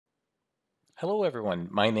Hello, everyone.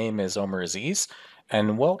 My name is Omar Aziz,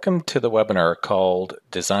 and welcome to the webinar called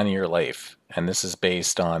Designing Your Life. And this is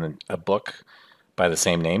based on a book by the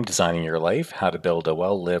same name, Designing Your Life, How to Build a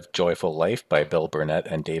Well-Lived, Joyful Life by Bill Burnett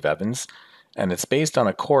and Dave Evans. And it's based on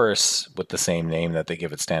a course with the same name that they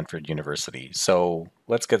give at Stanford University. So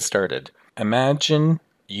let's get started. Imagine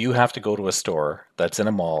you have to go to a store that's in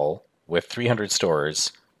a mall with 300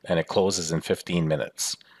 stores and it closes in 15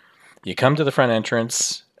 minutes. You come to the front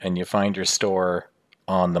entrance and you find your store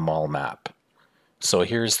on the mall map. So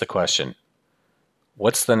here's the question.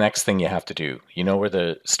 What's the next thing you have to do? You know where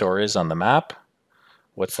the store is on the map?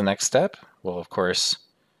 What's the next step? Well, of course,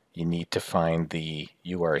 you need to find the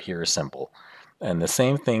 "You Are Here" symbol. And the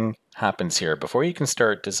same thing happens here. Before you can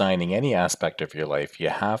start designing any aspect of your life, you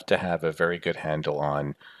have to have a very good handle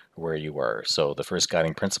on where you are. So the first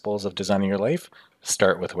guiding principles of designing your life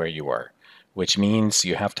start with where you are, which means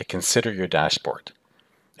you have to consider your dashboard.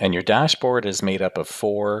 And your dashboard is made up of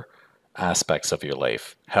four aspects of your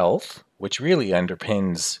life: health, which really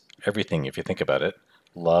underpins everything if you think about it,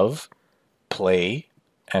 love, play,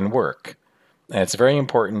 and work. And it's very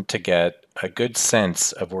important to get a good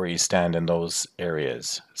sense of where you stand in those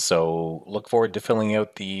areas. So look forward to filling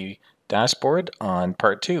out the dashboard on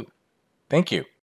part 2. Thank you.